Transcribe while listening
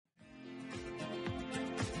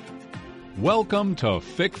Welcome to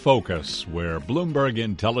FIC Focus, where Bloomberg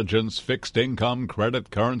Intelligence fixed income, credit,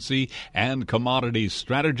 currency, and commodities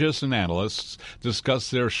strategists and analysts discuss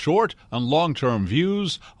their short and long-term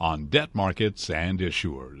views on debt markets and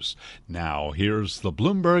issuers. Now, here's the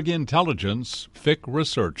Bloomberg Intelligence FIC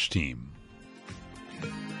research team.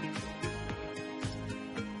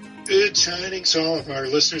 Good tidings to all of our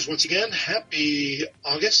listeners once again. Happy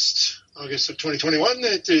August of 2021.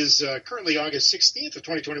 It is currently August 16th of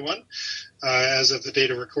 2021 as of the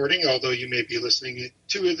date of recording, although you may be listening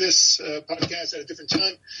to this podcast at a different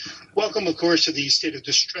time. Welcome, of course, to the State of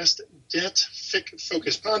Distressed Debt FIC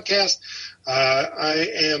Focus podcast. I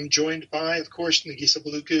am joined by, of course, Nagisa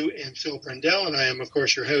Baluku and Phil Brendel, and I am, of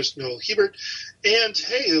course, your host, Noel Hebert. And,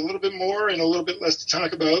 hey, a little bit more and a little bit less to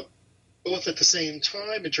talk about, both at the same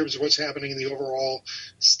time in terms of what's happening in the overall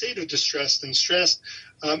state of distress and stress.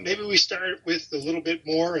 Maybe we start with a little bit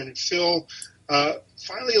more, and Phil,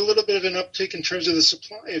 finally a little bit of an uptick in terms of the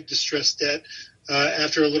supply of distressed debt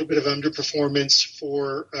after a little bit of underperformance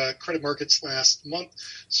for credit markets last month.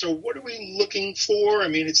 So what are we looking for? I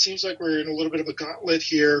mean, it seems like we're in a little bit of a gauntlet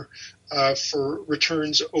here for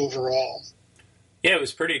returns overall. Yeah, it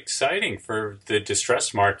was pretty exciting for the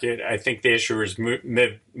distressed market. I think the issuers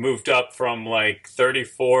moved up from like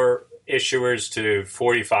 34 issuers to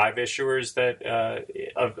 45 issuers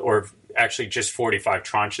or actually just 45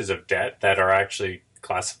 tranches of debt that are actually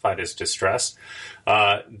classified as distressed.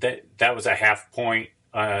 That was a half point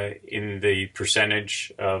in the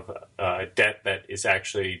percentage of debt that is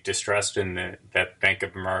actually distressed in that Bank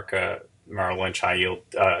of America Merrill Lynch high yield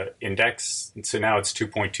index. So now it's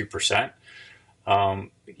 2.2%.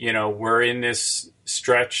 We're in this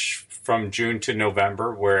stretch from June to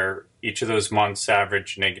November where each of those months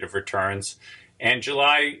average negative returns. And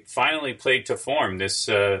July finally played to form. This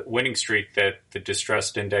winning streak that the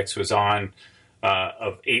distressed index was on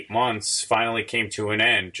of 8 months finally came to an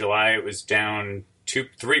end. July, it was down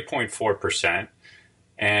 3.4%.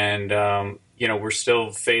 And, we're still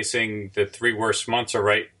facing the three worst months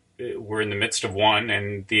we're in the midst of one,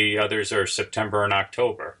 and the others are September and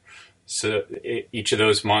October. So each of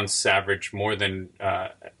those months average more than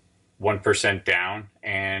 1% down,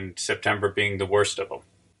 and September being the worst of them.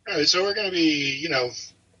 All right, so we're going to be,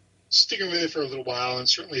 sticking with it for a little while, and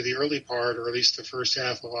certainly the early part, or at least the first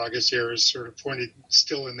half of August here, is sort of pointed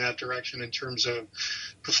still in that direction in terms of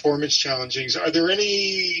performance challengings. Are there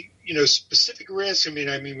any, specific risks? I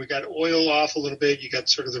mean, we got oil off a little bit. You got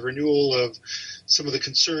sort of the renewal of some of the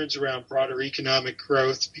concerns around broader economic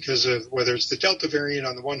growth because of whether it's the Delta variant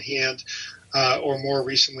on the one hand, or more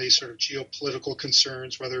recently sort of geopolitical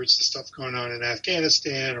concerns, whether it's the stuff going on in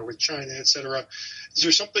Afghanistan or with China, et cetera. Is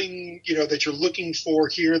there something, that you're looking for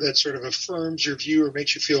here that sort of affirms your view or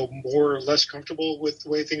makes you feel more or less comfortable with the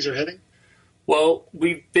way things are heading? Well,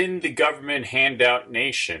 we've been the government handout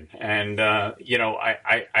nation, and,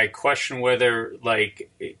 I question whether,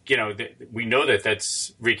 we know that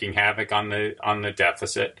that's wreaking havoc on the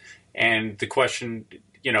deficit, and the question,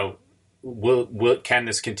 can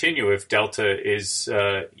this continue if Delta is,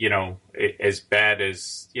 as bad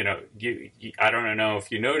as, I don't know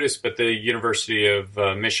if you noticed, but the University of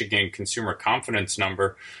Michigan consumer confidence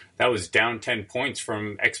number, that was down 10 points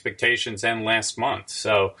from expectations and last month.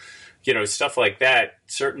 So, stuff like that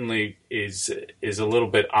certainly is a little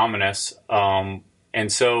bit ominous.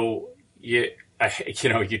 And so, you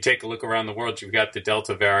take a look around the world, you've got the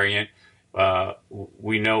Delta variant.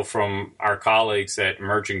 We know from our colleagues that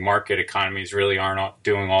emerging market economies really aren't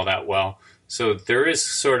doing all that well. So there is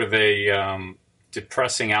sort of a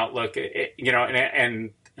depressing outlook,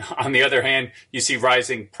 and on the other hand, you see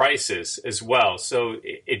rising prices as well. So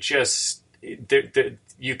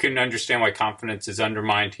you can understand why confidence is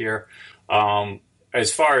undermined here.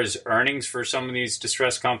 As far as earnings for some of these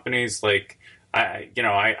distressed companies,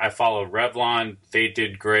 I follow Revlon. They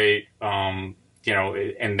did great. And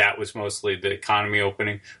that was mostly the economy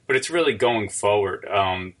opening, but it's really going forward.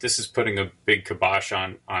 This is putting a big kibosh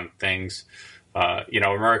on things.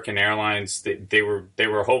 American Airlines, they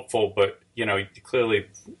were hopeful, but clearly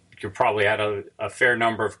you probably had a fair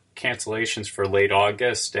number of cancellations for late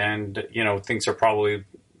August, and things are probably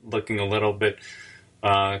looking a little bit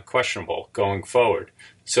questionable going forward.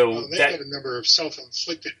 So they've had a number of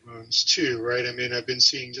self-inflicted wounds too, right? I mean, I've been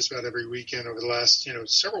seeing just about every weekend over the last,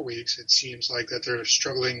 several weeks, it seems like that they're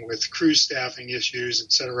struggling with crew staffing issues,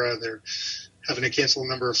 et cetera. They're having to cancel a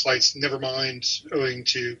number of flights, never mind owing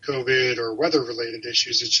to COVID or weather-related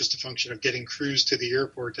issues. It's just a function of getting crews to the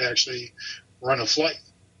airport to actually run a flight.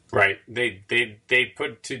 Right. They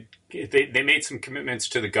put they made some commitments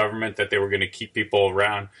to the government that they were going to keep people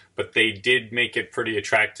around, but they did make it pretty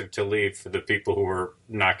attractive to leave for the people who were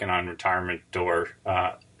knocking on retirement door.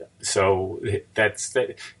 So that's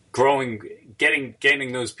that.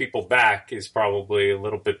 Gaining those people back is probably a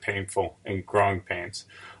little bit painful and growing pains.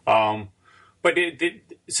 But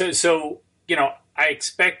so I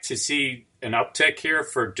expect to see an uptick here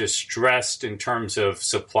for distressed in terms of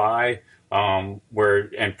supply, and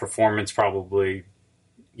performance probably,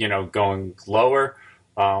 going lower.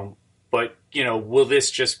 But will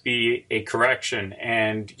this just be a correction?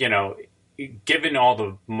 And given all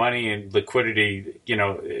the money and liquidity,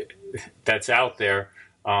 that's out there,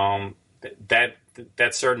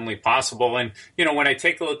 that's certainly possible. And when I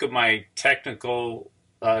take a look at my technical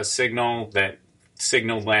signal that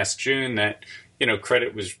signaled last June that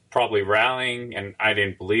credit was probably rallying, and I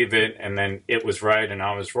didn't believe it, and then it was right and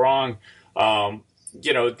I was wrong.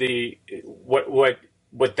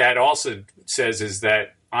 What that also says is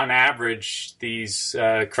that on average these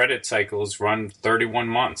credit cycles run 31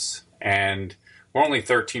 months, and we're only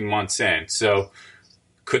 13 months in. So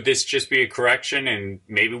could this just be a correction, and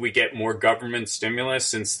maybe we get more government stimulus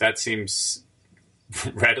since that seems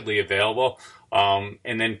readily available?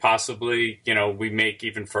 And then possibly, we make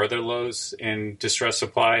even further lows in distress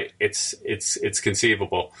supply. It's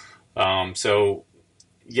conceivable. So,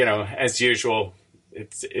 as usual,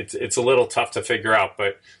 it's a little tough to figure out,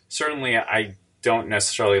 but certainly I don't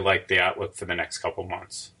necessarily like the outlook for the next couple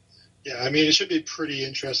months. Yeah, I mean, it should be pretty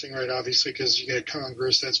interesting, right? Obviously, because you get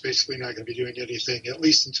Congress that's basically not going to be doing anything, at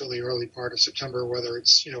least until the early part of September, whether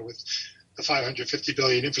it's, with the $550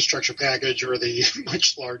 billion infrastructure package or the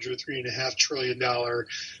much larger $3.5 trillion,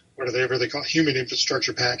 whatever they call human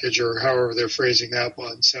infrastructure package, or however they're phrasing that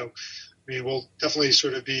one. So, I mean, we'll definitely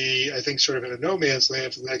sort of be, I think, sort of in a no man's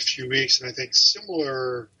land for the next few weeks. And I think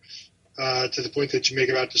similar to the point that you make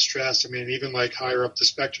about distress, I mean, even like higher up the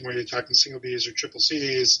spectrum where you're talking single Bs or triple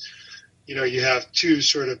Cs, you have two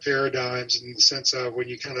sort of paradigms in the sense of when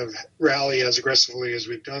you kind of rally as aggressively as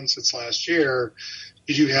we've done since last year,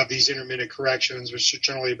 you do have these intermittent corrections, which are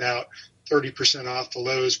generally about 30% off the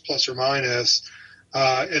lows plus or minus.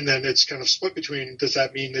 And then it's kind of split between, does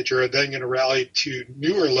that mean that you're then going to rally to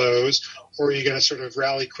newer lows, or are you going to sort of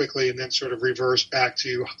rally quickly and then sort of reverse back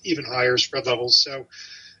to even higher spread levels? So,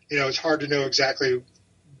 it's hard to know exactly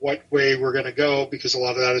what way we're going to go, because a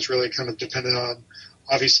lot of that is really kind of dependent on,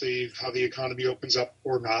 obviously, how the economy opens up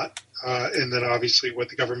or not, and then obviously what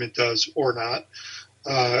the government does or not.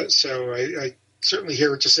 So I certainly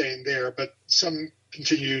hear what you're saying there, but some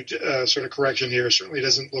continued sort of correction here certainly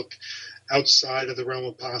doesn't look outside of the realm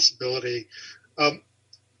of possibility.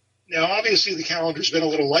 Now, obviously, the calendar's been a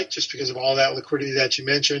little light just because of all that liquidity that you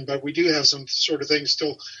mentioned, but we do have some sort of things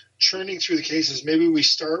still churning through the cases. Maybe we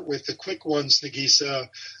start with the quick ones, Nagisa,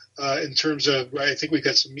 in terms of, I think we've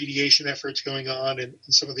got some mediation efforts going on in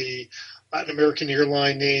some of the Latin American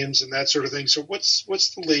airline names and that sort of thing. So what's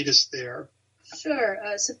the latest there? Sure.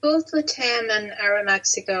 So both LATAM and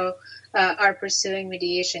Aeromexico are pursuing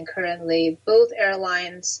mediation currently. Both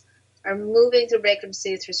airlines are moving through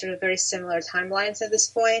bankruptcy through sort of very similar timelines at this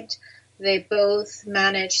point. They both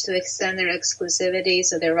managed to extend their exclusivity,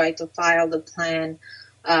 so their right to file the plan,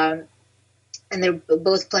 and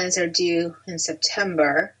both plans are due in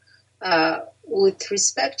September. With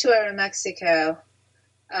respect to Aeromexico,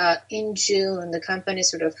 in June, the company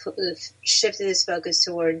sort of shifted its focus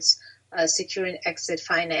towards securing exit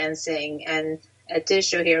financing, and at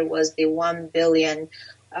issue here was the $1 billion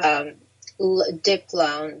DIP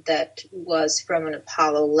loan that was from an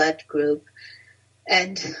Apollo-led group.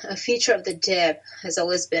 And a feature of the DIP has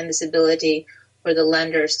always been this ability for the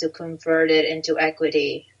lenders to convert it into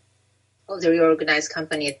equity of the reorganized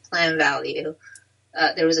company at plan value.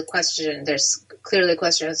 There was a question, there's clearly a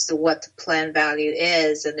question as to what the plan value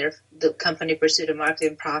is, and the company pursued a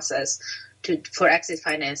marketing process for exit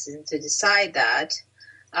financing to decide that.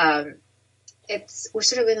 We're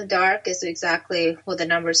sort of in the dark as to exactly what the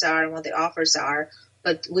numbers are and what the offers are,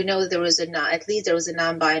 but we know that there was a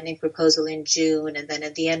non-binding proposal in June, and then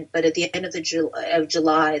at the end of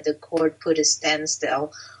July, the court put a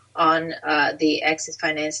standstill on the exit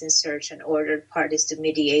financing search and ordered parties to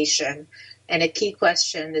mediation. And a key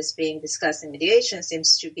question that's being discussed in mediation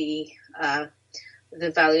seems to be the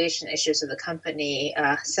valuation issues of the company.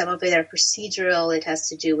 Some of it are procedural. It has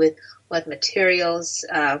to do with what materials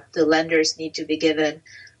the lenders need to be given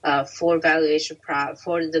for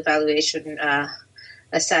the valuation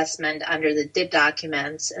assessment under the DIP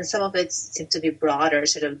documents, and some of it seems to be broader,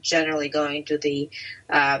 sort of generally going to the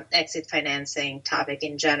exit financing topic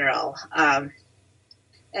in general. And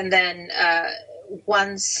then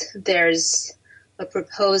once there's a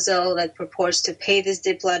proposal that purports to pay these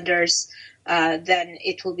DIP lenders, then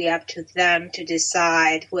it will be up to them to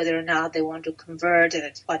decide whether or not they want to convert and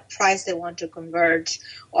at what price they want to convert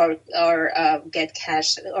or get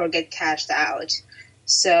cashed out.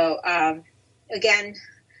 So again,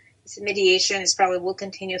 this mediation will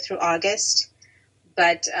continue through August,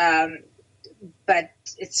 but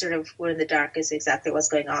it's sort of we're in the dark as exactly what's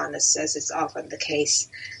going on, as is often the case.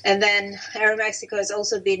 And then Aeromexico has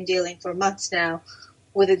also been dealing for months now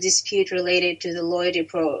with a dispute related to the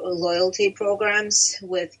loyalty programs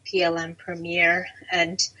with PLM Premier,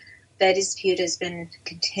 and that dispute has been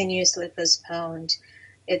continuously postponed.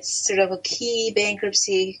 It's sort of a key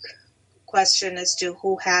bankruptcy question as to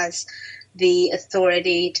who has the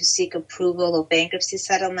authority to seek approval of bankruptcy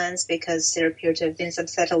settlements, because there appear to have been some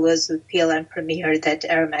settlements with PLM Premier that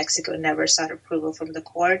Aeromexico never sought approval from the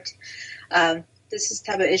court. This is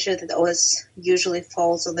the type of issue that always usually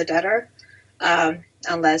falls on the debtor,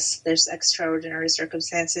 unless there's extraordinary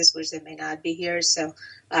circumstances, which there may not be here. So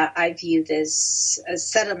I view this as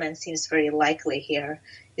settlement seems very likely here.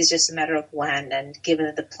 It's just a matter of when, and given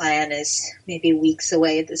that the plan is maybe weeks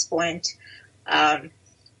away at this point,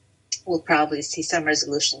 we'll probably see some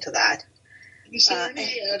resolution to that. Is there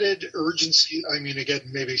any added urgency? I mean, again,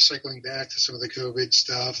 maybe cycling back to some of the COVID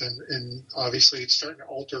stuff, and obviously it's starting to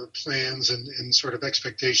alter plans and sort of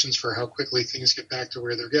expectations for how quickly things get back to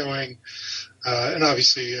where they're going. And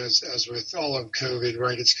obviously, as with all of COVID,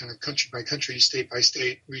 right, it's kind of country by country, state by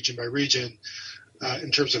state, region by region.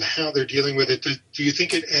 In terms of how they're dealing with it, do you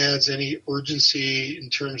think it adds any urgency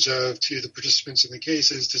in terms of to the participants in the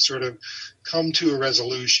cases to sort of come to a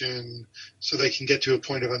resolution so they can get to a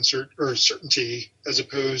point of certainty, as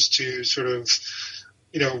opposed to sort of,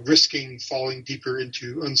 risking falling deeper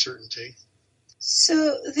into uncertainty?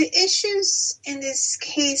 So the issues in this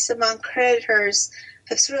case among creditors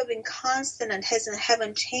have sort of been constant and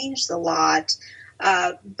haven't changed a lot.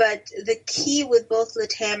 But the key with both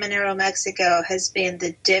LATAM and Aeromexico has been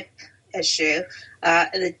the DIP issue.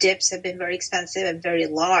 The DIPs have been very expensive and very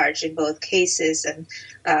large in both cases, and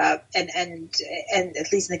at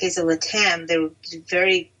least in the case of LATAM, they were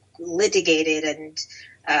very litigated and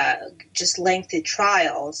just lengthy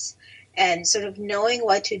trials. And sort of knowing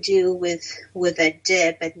what to do with a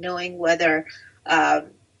DIP and knowing whether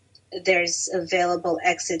there's available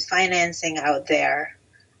exit financing out there,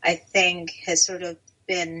 I think has sort of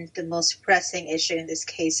been the most pressing issue in these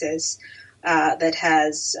cases that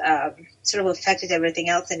has sort of affected everything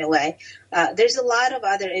else in a way. There's a lot of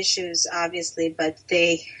other issues, obviously, but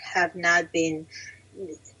they have not been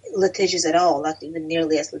litigious at all, not even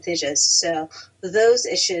nearly as litigious. So those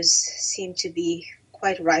issues seem to be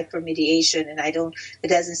quite ripe for mediation, and there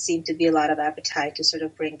doesn't seem to be a lot of appetite to sort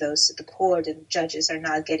of bring those to the court, and judges are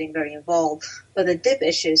not getting very involved. But the DIP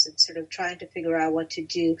issues and sort of trying to figure out what to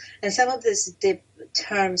do, and some of these DIP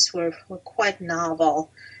terms were quite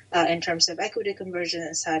novel in terms of equity conversion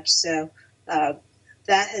and such. So that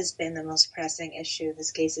has been the most pressing issue in this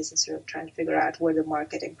case, is sort of trying to figure out where the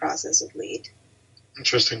marketing process would lead.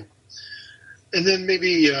 Interesting. And then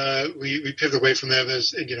maybe we pivot away from that,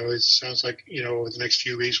 as it sounds like over the next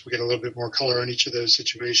few weeks we'll get a little bit more color on each of those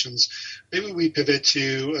situations. Maybe we pivot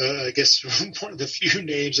to I guess one of the few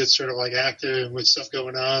names that's sort of like active and with stuff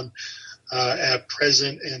going on at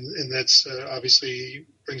present, and that's obviously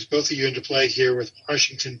brings both of you into play here with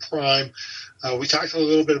Washington Prime. We talked a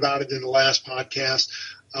little bit about it in the last podcast.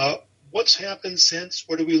 What's happened since?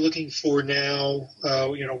 What are we looking for now?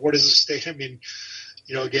 What is the state? I mean,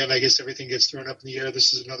 again, I guess everything gets thrown up in the air.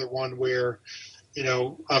 This is another one where,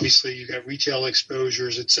 obviously you got retail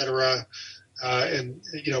exposures, et cetera, and,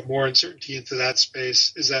 more uncertainty into that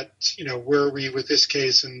space. Is that, where are we with this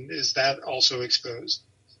case, and is that also exposed?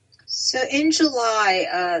 So in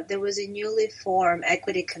July, there was a newly formed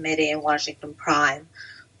equity committee in Washington Prime,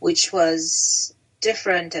 which was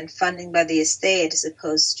different and funding by the estate as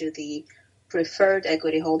opposed to the preferred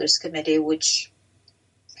equity holders committee, which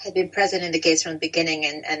had been present in the case from the beginning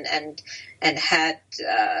and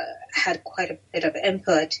had quite a bit of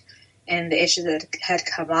input in the issues that had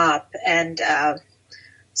come up. And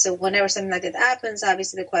so whenever something like that happens,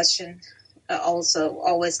 obviously the question also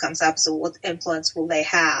always comes up, so what influence will they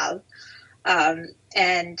have?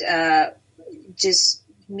 Just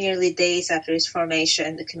merely days after its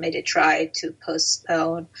formation, the committee tried to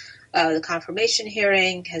postpone the confirmation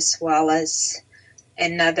hearing, as well as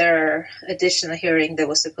another additional hearing that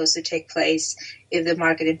was supposed to take place if the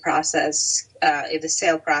marketing process, if the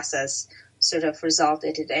sale process sort of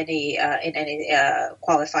resulted in any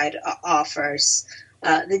qualified offers.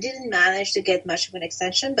 They didn't manage to get much of an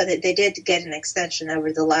extension, but they did get an extension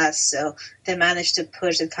nevertheless. So they managed to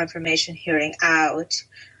push the confirmation hearing out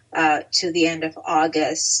to the end of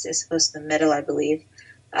August, as opposed to the middle, I believe.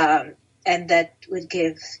 And that would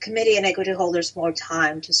give committee and equity holders more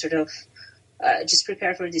time to sort of just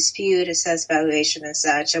prepare for a dispute, assess valuation and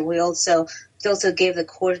such. And it also gave the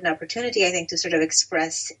court an opportunity, I think, to sort of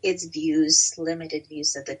express its views, limited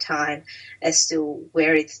views at the time, as to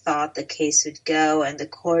where it thought the case would go. And the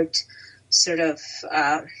court sort of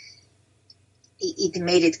it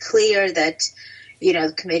made it clear that,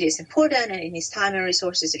 the committee is important and it needs time and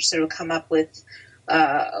resources to sort of come up with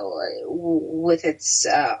its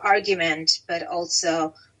argument, but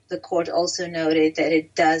also the court also noted that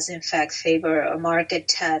it does in fact favor a market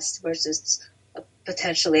test versus a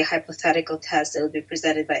potentially hypothetical test that would be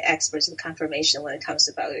presented by experts in confirmation when it comes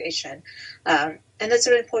to valuation. And that's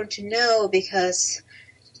very important to know because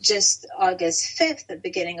just August 5th, the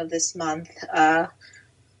beginning of this month,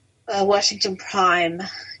 Washington Prime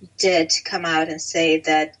did come out and say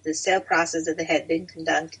that the sale process that they had been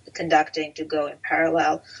conducting to go in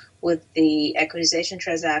parallel with the equitization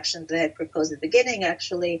transaction that they had proposed at the beginning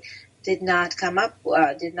actually did not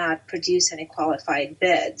produce any qualified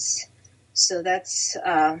bids. So that's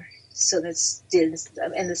and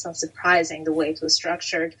it's not surprising the way it was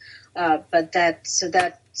structured, but that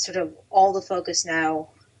sort of all the focus now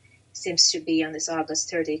seems to be on this August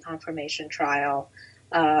 30 confirmation trial.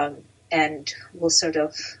 And we'll sort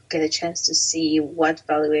of get a chance to see what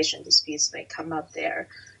valuation disputes may come up there,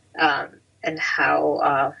 and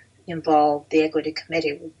how involved the equity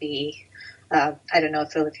committee would be. I don't know,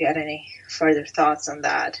 Phil, if you had any further thoughts on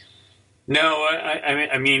that. No,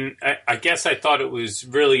 I guess I thought it was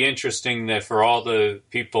really interesting that for all the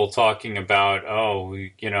people talking about,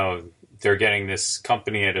 they're getting this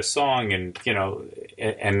company at a song and,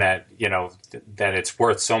 and that, that it's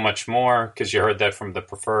worth so much more because you heard that from the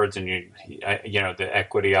preferreds and, the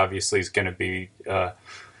equity obviously is going to be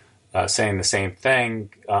saying the same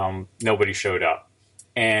thing. Nobody showed up.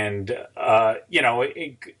 And,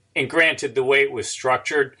 and granted, the way it was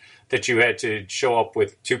structured, that you had to show up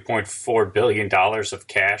with $2.4 billion of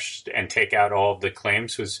cash and take out all of the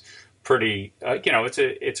claims was pretty,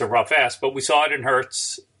 it's a rough ask. But we saw it in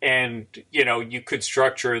Hertz. And, you could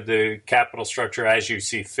structure the capital structure as you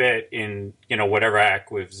see fit in, whatever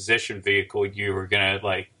acquisition vehicle you were going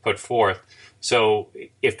to put forth. So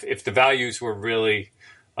if the values were really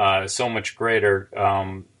so much greater,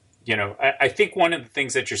 I think one of the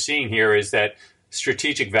things that you're seeing here is that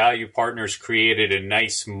Strategic Value Partners created a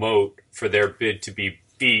nice moat for their bid to be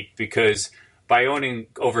beat because by owning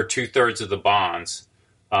over 2/3 of the bonds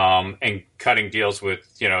and cutting deals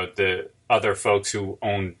with, the other folks who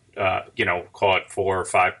own, call it 4 or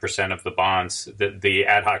 5% of the bonds. The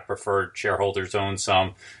ad hoc preferred shareholders own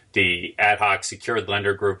some. The ad hoc secured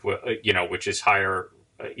lender group, which is higher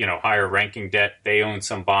ranking debt, they own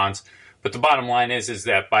some bonds. But the bottom line is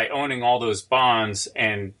that by owning all those bonds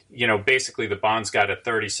and, basically the bonds got a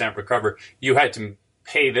 30-cent recovery, you had to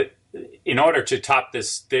pay in order to top the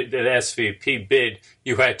SVP bid,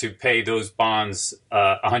 you had to pay those bonds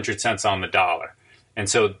 100 cents on the dollar. And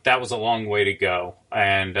so that was a long way to go.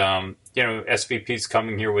 And, SVP's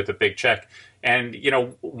coming here with a big check. And,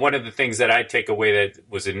 one of the things that I take away that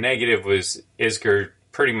was a negative was Isger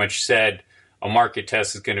pretty much said a market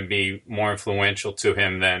test is going to be more influential to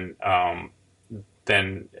him than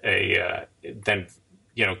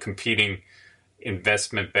competing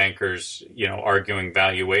investment bankers, arguing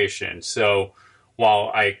valuation. So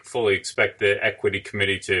while I fully expect the equity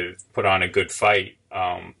committee to put on a good fight,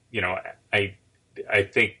 I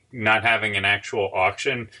think not having an actual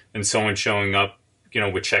auction and someone showing up,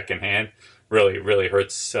 with check in hand really, really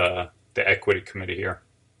hurts the equity committee here.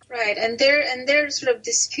 Right, and their sort of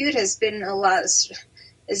dispute has been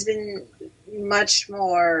much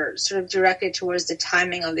more sort of directed towards the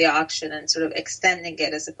timing of the auction and sort of extending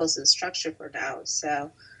it as opposed to the structure for now.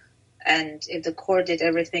 So, and if the court did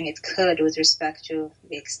everything it could with respect to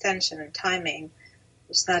the extension and timing,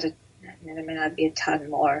 there may not be a ton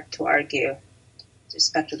more to argue with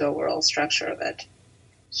respect to the overall structure of it.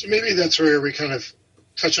 So maybe that's where we kind of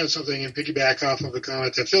touch on something and piggyback off of a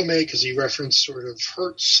comment that Phil made because he referenced sort of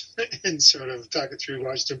Hertz and sort of talking through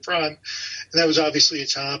Washington Prime. And that was obviously a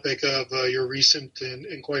topic of your recent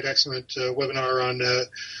and quite excellent webinar on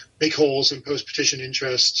make wholes and post-petition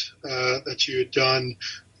interest that you had done,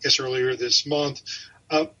 I guess, earlier this month.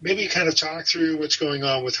 Maybe kind of talk through what's going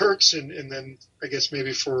on with Hertz and then I guess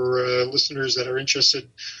maybe for listeners that are interested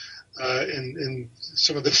in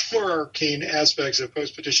some of the more arcane aspects of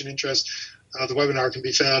post-petition interest, the webinar can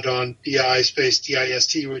be found on PI space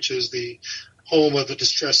DIST, which is the home of the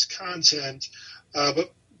distressed content.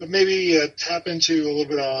 But maybe tap into a little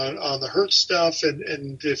bit on the Hertz stuff,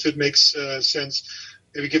 and if it makes sense,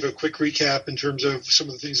 maybe give a quick recap in terms of some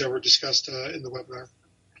of the things that were discussed in the webinar.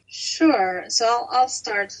 Sure. So I'll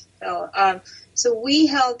start, Phil. So we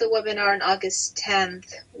held the webinar on August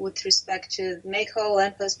 10th with respect to make-whole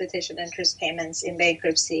and post-petition interest payments in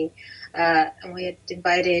bankruptcy. And we had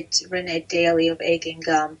invited Renee Daly of Akin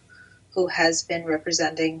Gum, who has been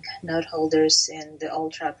representing note holders in the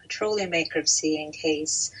Ultra Petroleum bankruptcy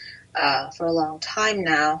case for a long time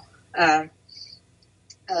now.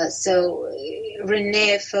 So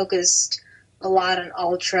Renee focused a lot on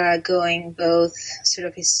Ultra, going both sort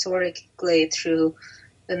of historically through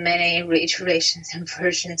the many reiterations and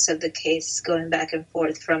versions of the case, going back and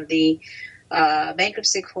forth from the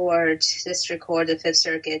bankruptcy court, district court, the Fifth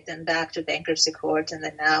Circuit, then back to bankruptcy court, and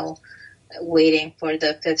then now waiting for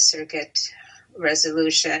the Fifth Circuit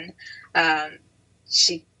resolution.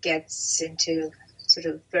 She gets into sort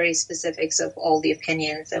of very specifics of all the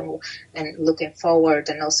opinions and looking forward,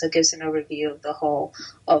 and also gives an overview of the whole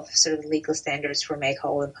of sort of legal standards for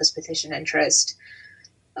make-whole and post-petition interest.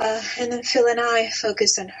 And then Phil and I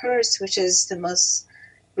focused on Hertz, which is the most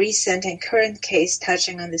recent and current case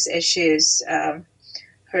touching on these issues.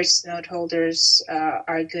 Hertz note holders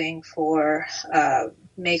arguing for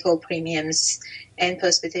make-whole premiums and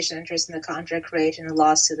post-petition interest in the contract rate in a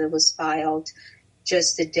lawsuit that was filed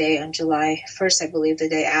just the day on July 1st, I believe, the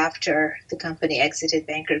day after the company exited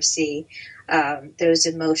bankruptcy. There was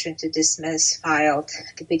a motion to dismiss filed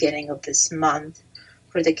at the beginning of this month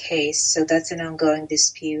for the case. So that's an ongoing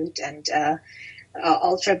dispute. And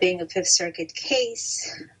Ultra being a Fifth Circuit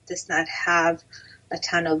case does not have a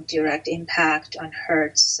ton of direct impact on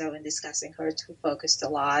Hertz. So in discussing Hertz, we focused a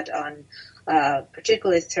lot on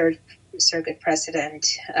particularly Third Circuit precedent,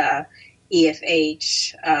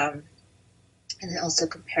 EFH, and also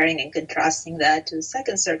comparing and contrasting that to the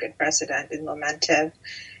Second Circuit precedent in Momentum.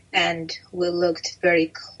 And we looked very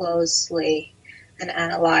closely and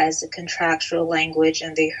analyzed the contractual language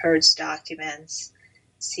in the Hertz documents,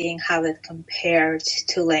 seeing how that compared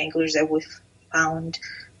to language that we found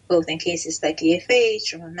both in cases like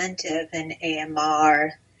EFH or Momentum and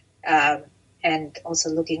AMR, and also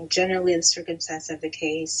looking generally at the circumstance of the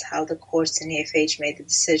case, how the courts in EFH made the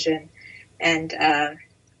decision, and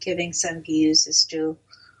giving some views as to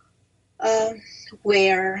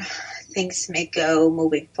where things may go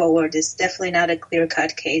moving forward. It's definitely not a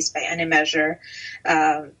clear-cut case by any measure.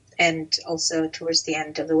 And also towards the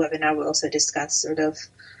end of the webinar, we'll also discuss sort of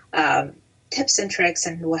tips and tricks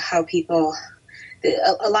and how people...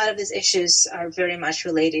 A lot of these issues are very much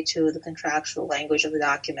related to the contractual language of the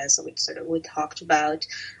documents. So we talked about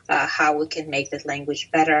how we can make that language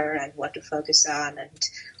better and what to focus on and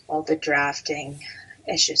all the drafting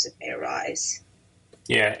issues that may arise.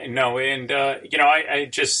 Yeah, no, and I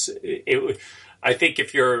think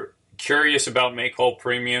if you're curious about make-whole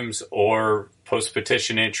premiums or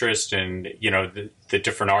post-petition interest, and the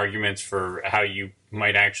different arguments for how you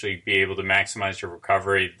might actually be able to maximize your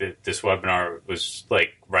recovery, this webinar was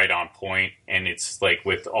like right on point, and it's like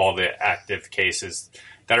with all the active cases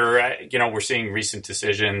that are we're seeing recent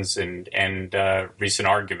decisions and recent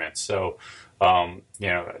arguments. So.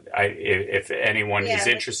 If anyone is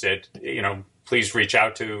interested, please reach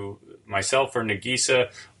out to myself or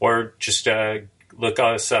Nagisa, or just look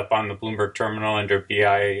us up on the Bloomberg terminal under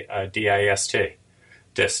DIST.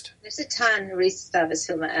 There's a ton of recent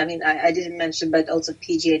stuff. I didn't mention, but also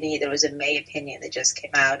PG&E, there was a May opinion that just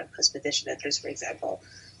came out of post-petition interest, for example.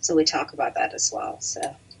 So we talk about that as well.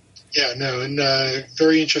 So. Yeah, no, and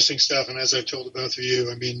very interesting stuff. And as I've told both of you,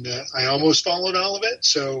 I almost followed all of it,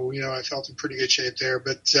 so I felt in pretty good shape there.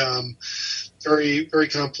 But very, very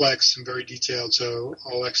complex and very detailed. So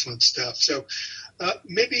all excellent stuff. So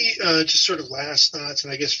maybe just sort of last thoughts.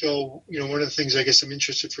 And I guess Phil, one of the things I guess I'm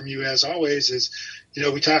interested from you as always is,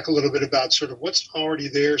 we talk a little bit about sort of what's already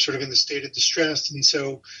there, sort of in the state of distress, and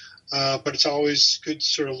so, but it's always good to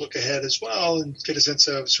sort of look ahead as well and get a sense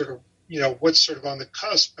of sort of what's sort of on the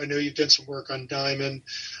cusp. I know you've done some work on Diamond.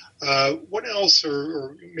 What else,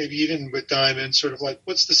 or maybe even with Diamond, sort of like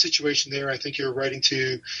what's the situation there? I think you're writing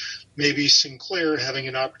to maybe Sinclair having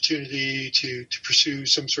an opportunity to pursue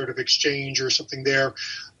some sort of exchange or something there.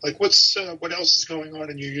 Like what else is going on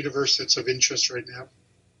in your universe that's of interest right now?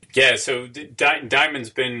 Yeah, so Diamond's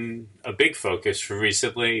been a big focus for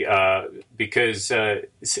recently because so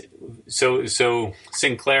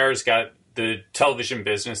Sinclair's got the television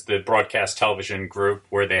business, the broadcast television group,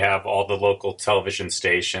 where they have all the local television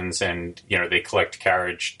stations, and they collect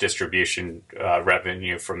carriage distribution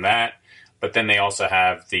revenue from that. But then they also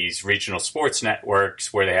have these regional sports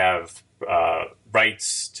networks where they have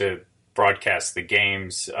rights to broadcast the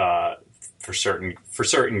games for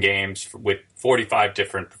certain games with 45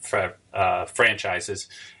 different franchises,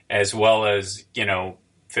 as well as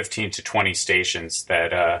 15 to 20 stations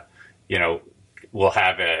that will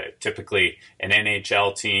have typically an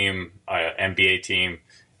NHL team, NBA team,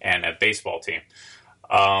 and a baseball team.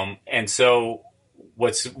 And so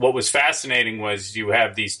what was fascinating was you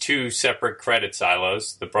have these two separate credit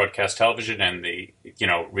silos, the broadcast television and the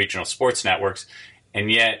regional sports networks,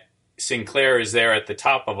 and yet Sinclair is there at the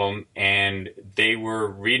top of them, and they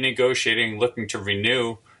were renegotiating, looking to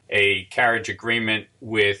renew a carriage agreement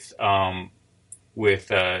with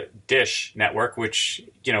Dish Network, which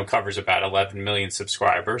covers about 11 million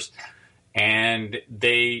subscribers. And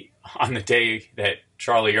they, on the day that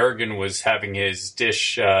Charlie Ergen was having his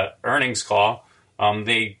Dish earnings call,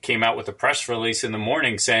 they came out with a press release in the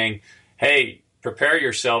morning saying, "Hey, prepare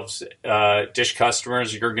yourselves, Dish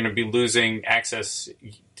customers. You're going to be losing access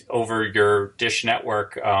over your Dish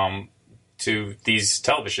network to these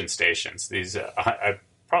television stations. These it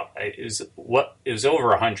was over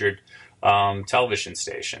 100 television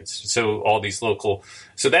stations. So all these local.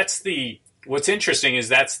 So that's what's interesting is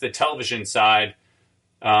that's the television side.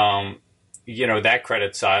 That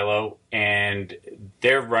credit silo, and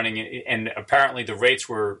they're running it, and apparently the rates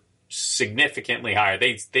were significantly higher.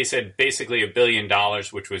 They said basically $1 billion,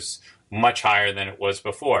 which was much higher than it was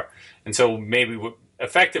before. And so maybe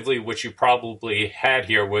effectively what you probably had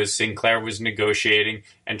here was Sinclair was negotiating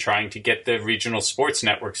and trying to get the regional sports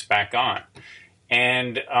networks back on.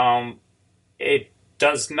 And it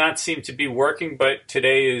does not seem to be working, but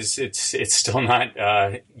today it's still not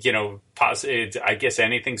possible. I guess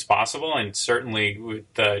anything's possible, and certainly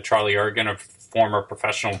with Charlie Ergen, a former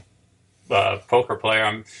professional poker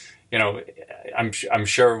player, I'm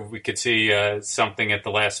sure we could see something at the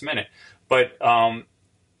last minute. But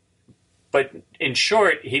in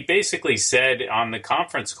short, he basically said on the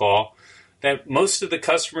conference call that most of the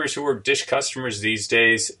customers who are Dish customers these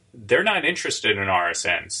days, they're not interested in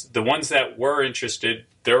RSNs. The ones that were interested,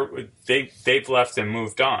 they've left and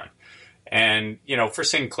moved on. And for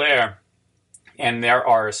Sinclair and their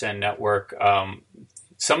RSN network,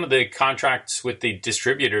 some of the contracts with the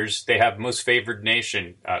distributors, they have most favored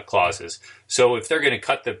nation clauses. So if they're going to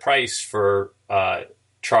cut the price for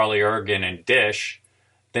Charlie Ergen and Dish,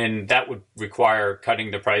 then that would require cutting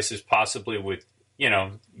the prices possibly with,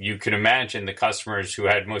 you can imagine the customers who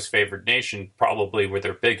had most favored nation probably were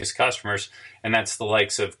their biggest customers, and that's the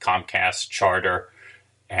likes of Comcast, Charter,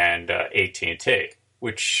 and AT&T,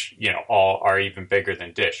 which, all are even bigger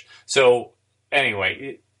than Dish. So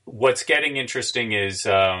anyway, what's getting interesting is,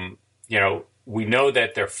 we know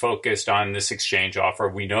that they're focused on this exchange offer.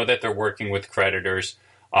 We know that they're working with creditors.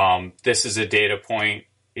 This is a data point.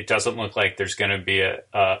 It doesn't look like there's going to be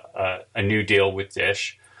a new deal with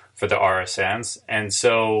Dish for the RSNs. And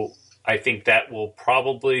so I think that will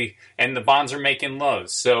probably, and the bonds are making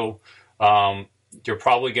lows. So you're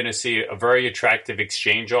probably going to see a very attractive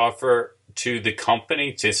exchange offer to the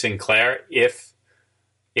company, to Sinclair, if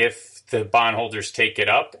the bondholders take it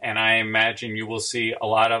up. And I imagine you will see a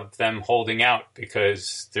lot of them holding out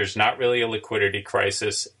because there's not really a liquidity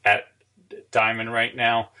crisis at Diamond right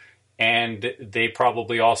now. And they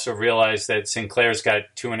probably also realize that Sinclair's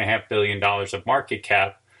got $2.5 billion of market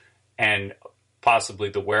cap and possibly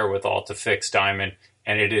the wherewithal to fix Diamond,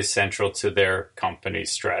 and it is central to their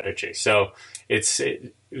company's strategy. So stay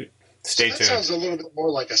tuned. That sounds a little bit more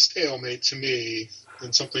like a stalemate to me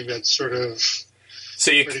than something that's sort of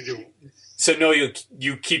ready to... So no,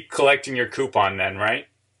 you keep collecting your coupon then, right?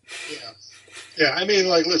 Yeah. I mean,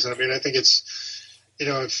 listen. I mean, I think it's.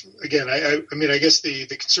 I guess the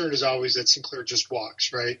concern is always that Sinclair just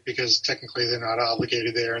walks, right? Because technically they're not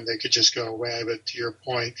obligated there and they could just go away. But to your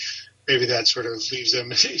point, maybe that sort of leaves them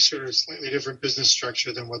in a sort of slightly different business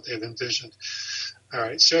structure than what they've envisioned. All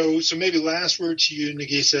right. So maybe last word to you,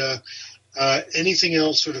 Nagisa. Anything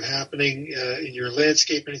else sort of happening in your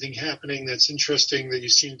landscape? Anything happening that's interesting that you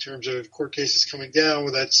see in terms of court cases coming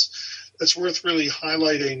down that's worth really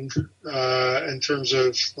highlighting in terms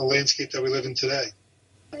of the landscape that we live in today?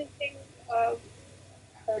 I think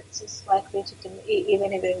Hertz is likely to,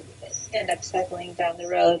 even if it end up settling down the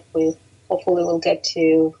road, hopefully we'll get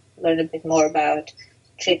to learn a bit more about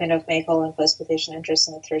treatment of make-whole and post-petition interest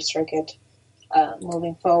in the Third Circuit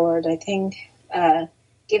moving forward. I think,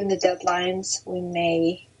 given the deadlines, we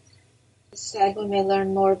may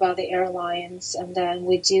learn more about the airlines, and then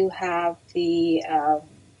we do have the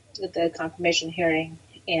confirmation hearing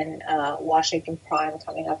in Washington Prime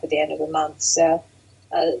coming up at the end of the month. So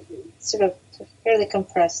sort of a fairly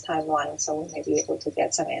compressed timeline, so we may be able to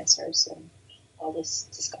get some answers all this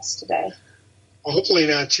discussed today. Well, hopefully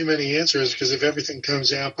not too many answers, because if everything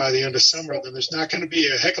comes out by the end of summer, then there's not going to be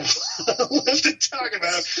a heck of a lot left to talk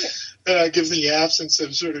about, given the absence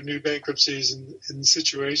of sort of new bankruptcies and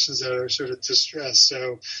situations that are sort of distressed.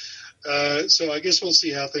 So I guess we'll see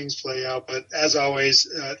how things play out. But as always,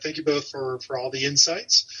 thank you both for all the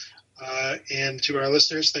insights. And to our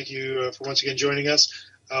listeners, thank you for once again joining us.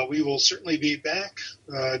 We will certainly be back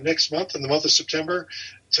next month, in the month of September.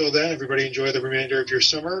 Till then, everybody enjoy the remainder of your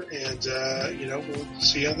summer, and we'll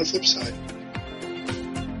see you on the flip side.